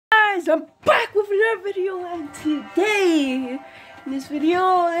guys, I'm back with another video, and today, in this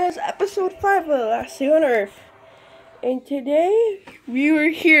video, is episode 5 of The Last Day on Earth. And today, we were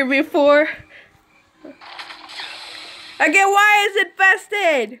here before. Again, why is it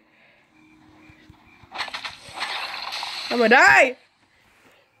infested? I'm gonna die.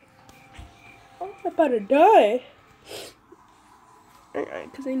 I'm about to die.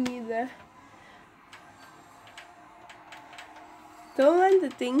 Alright, because I need that. Don't mind the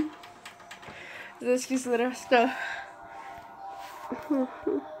thing. Let's just little stuff.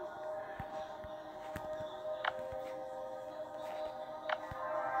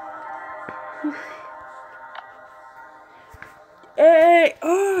 Hey,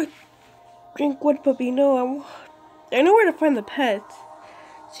 oh, drink wood, puppy. No, I know where to find the pets.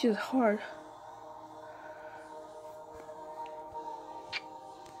 It's just hard.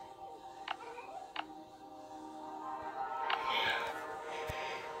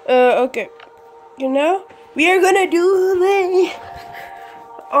 Okay. You know, we are gonna do the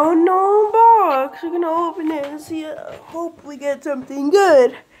unknown box. We're gonna open it and see. Hope we get something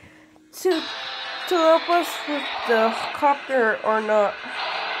good to help us with the copter or not.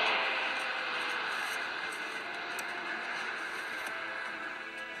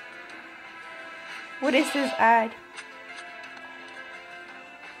 What is this ad?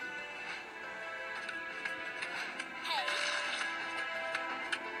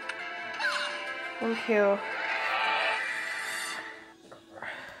 Thank you.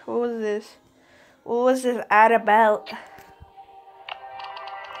 What was this? What was this ad about?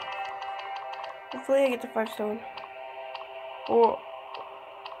 Hopefully I get the 5 stone. Or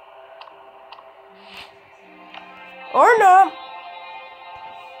not.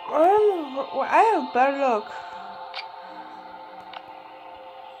 I have better luck.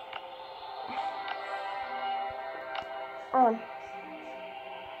 On.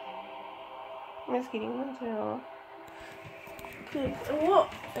 I'm just kidding. Whoa,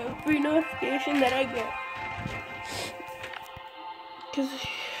 every notification that I get. Cause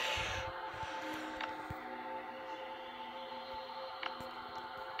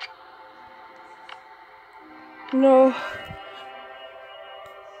no.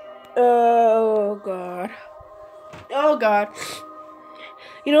 Oh god. Oh god.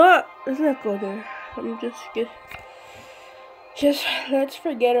 You know what? Let's not go there. I'm just let's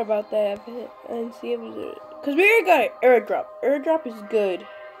forget about that and see if it's because we already got an airdrop. Airdrop is good.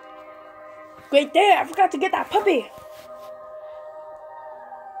 Wait, damn! I forgot to get that puppy.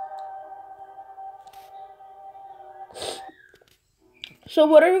 So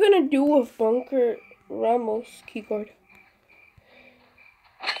what are we gonna do with Bunker Ramos keycard?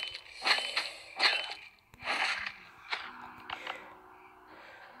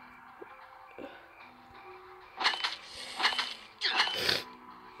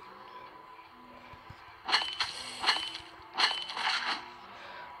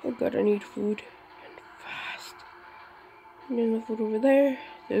 Oh god, I need food. And fast. There's no food over there.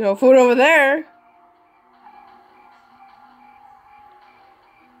 There's no food over there.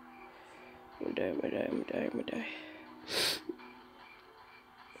 I'm gonna die.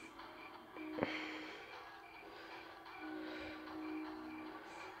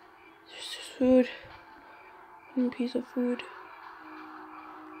 There's this food. One piece of food.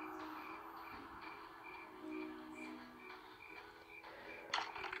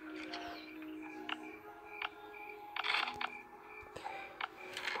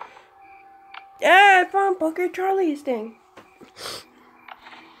 Yeah, I found Bunker Charlie's thing.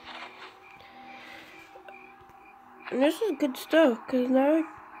 And this is good stuff, because now I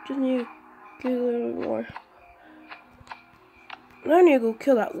just need to get a little bit more. Now I need to go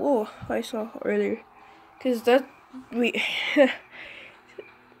kill that wolf I saw earlier. Because that's where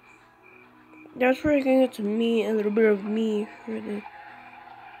I can get some meat, a little bit of meat for the...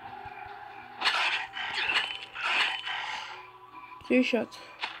 Three shots.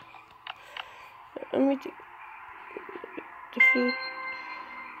 Let me take the food.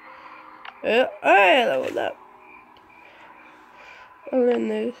 I leveled up. I'll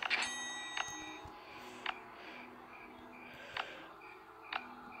end this.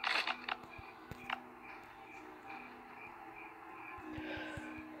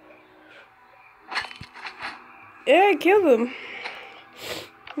 Yeah, I killed them.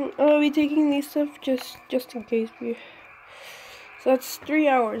 I'll be taking these stuff just in case we. So that's 3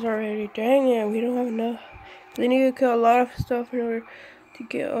 hours already. Dang it, we don't have enough. I need to kill a lot of stuff in order to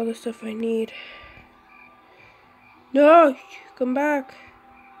get all the stuff I need. No, come back.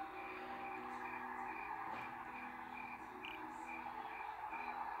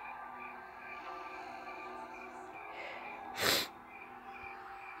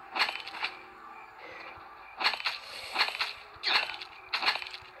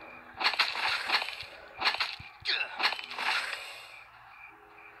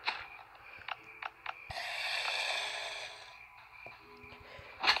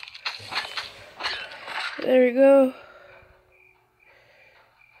 There we go.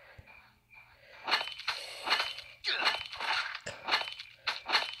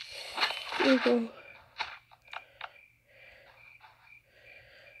 There we go.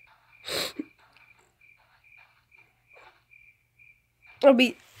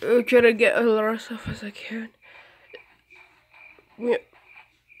 I'll try to get a lot of stuff as I can. You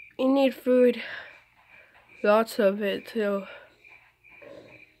need food. Lots of it too.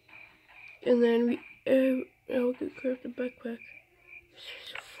 And then we can craft the backpack.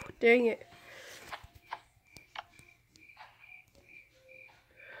 Dang it.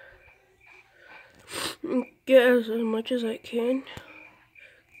 Get as much as I can.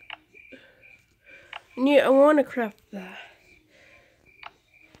 Yeah, I want to craft that.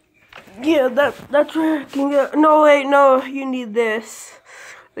 Yeah, that's where I can get. No, wait, no, you need this.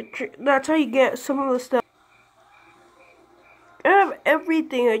 That's how you get some of the stuff. I have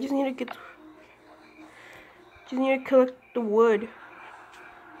everything. I just need to collect the wood.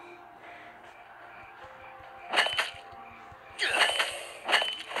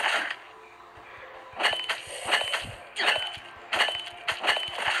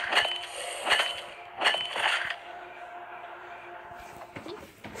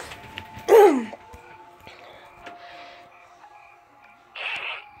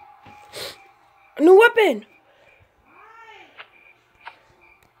 New weapon.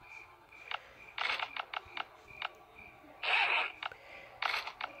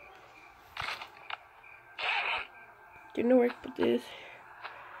 Didn't know where to put this.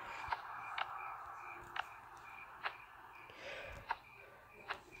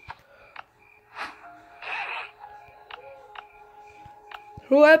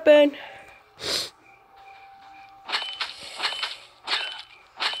 Weapon.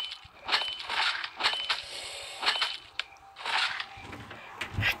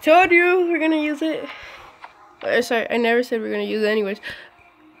 I told you we're gonna use it. Sorry, I never said we're gonna use it anyways.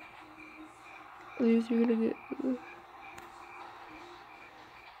 At least we're gonna get.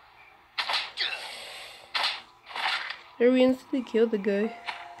 There we instantly killed the guy.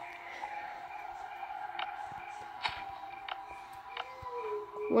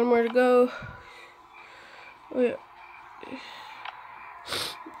 One more to go. Oh yeah.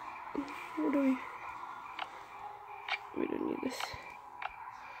 Where do we don't need this.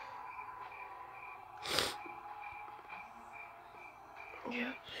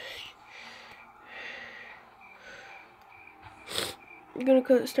 Yeah. I'm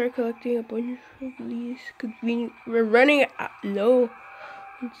gonna start collecting a bunch of these because we're running low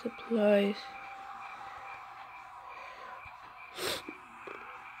on supplies.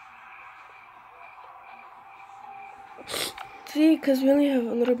 See, because we only have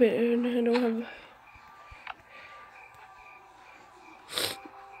a little bit and I don't have.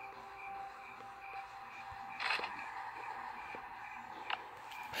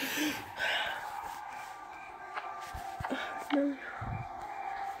 No.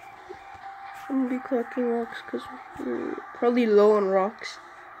 I'm gonna be collecting rocks because we're probably low on rocks.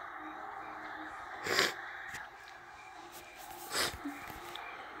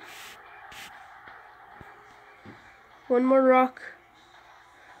 One more rock.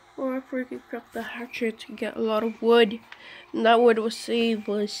 Or if we could craft the hatchet to get a lot of wood. And that wood will save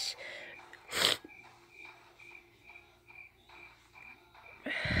us.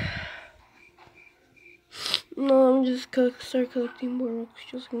 No, I'm just gonna start collecting more rocks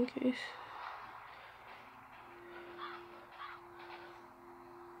just in case.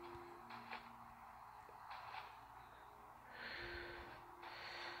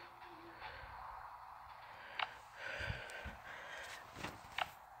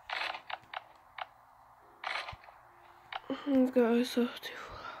 Let's go ourselves too.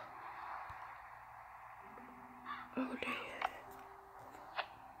 Oh dang.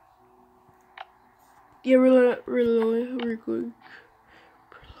 Yeah, we're going for a lot of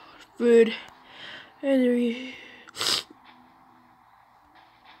food. And we.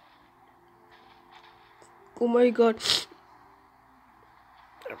 Oh my god.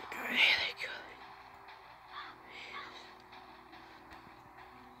 Okay,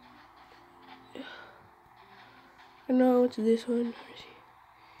 I know it's this one.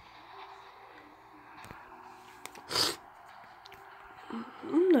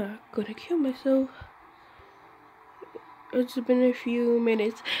 I'm not gonna kill myself. It's been a few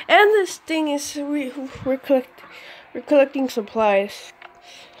minutes, and this thing is we're collecting supplies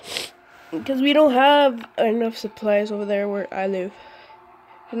because we don't have enough supplies over there where I live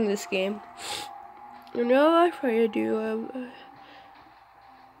in this game. You know, if I do,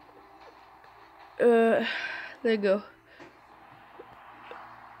 there you go.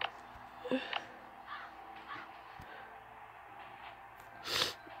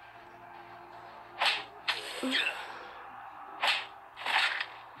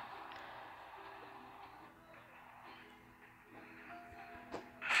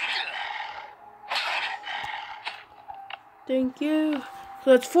 Thank you.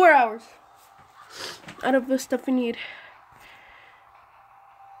 So it's 4 hours out of the stuff we need.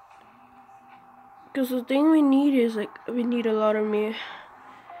 Because the thing we need is like, we need a lot of meat.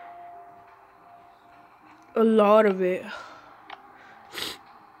 A lot of it.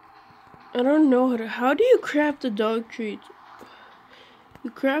 I don't know how do you craft the dog treats? You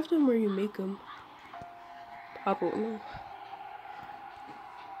craft them or you make them? I don't know.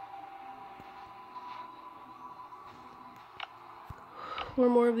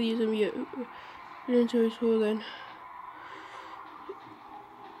 One more of these and we get into a school then.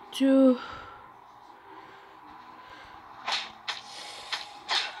 2.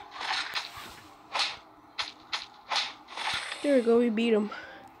 There we go, we beat him.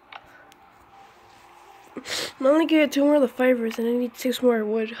 I'm only get 2 more of the fibers and I need 6 more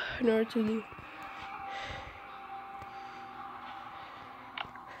wood in order to leave.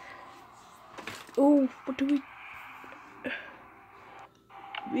 Oh, what do we...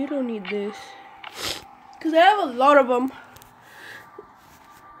 We don't need this. Because I have a lot of them.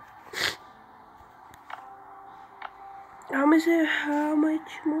 How much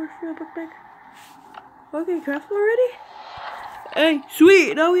more for a backpack? Okay, craft already? Hey,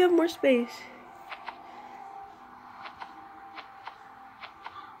 sweet! Now we have more space.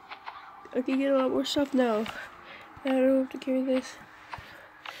 I can get a lot more stuff now. I don't have to carry this.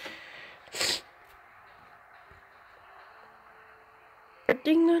 I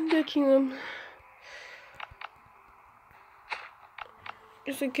think I'm ditching them.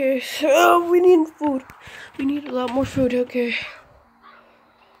 Just in case. Oh, we need food. We need a lot more food. Okay.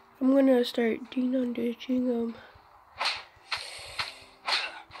 I'm gonna start ditching them.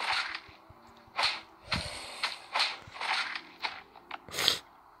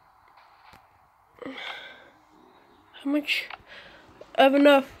 How much? I have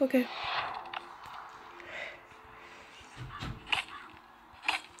enough. Okay.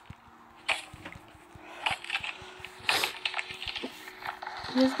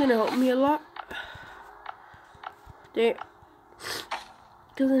 This is gonna help me a lot. Because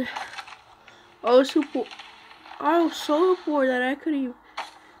I was so poor that I couldn't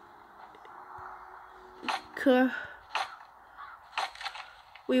even.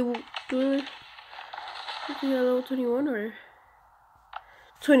 Wait, do it? I level 21 or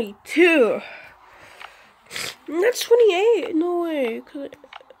 22? That's 28. No way. Cause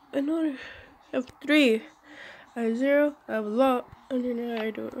I know I have 3. I have 0. I have a lot. And then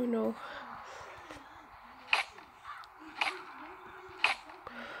I don't know.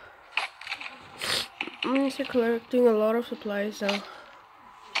 I'm gonna start collecting a lot of supplies now.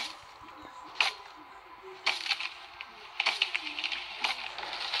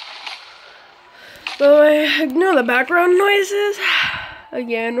 So I ignore the background noises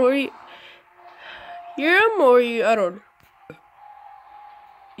again, or you hear them, or I don't know.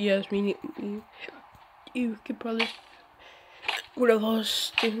 Yes, you could probably one of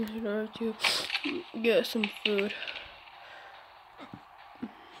those things in order to get some food.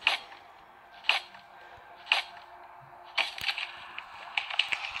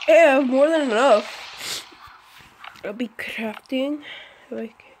 I have more than enough. I'll be crafting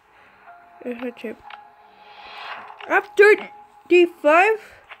like a chip. After 35.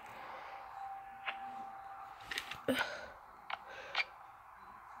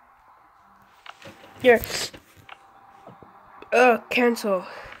 Here. Cancel.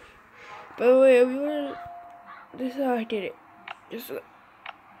 By the way, we were. This is how I did it. Just.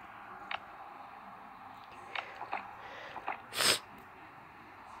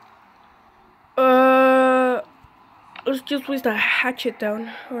 Let's just place the hatchet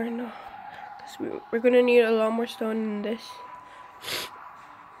down right now. Because we're gonna need a lot more stone in this.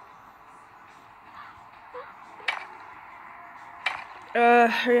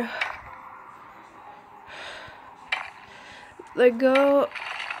 Hurry up. Let go.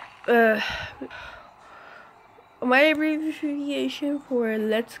 My abbreviation for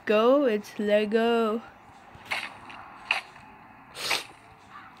let's go, it's Lego.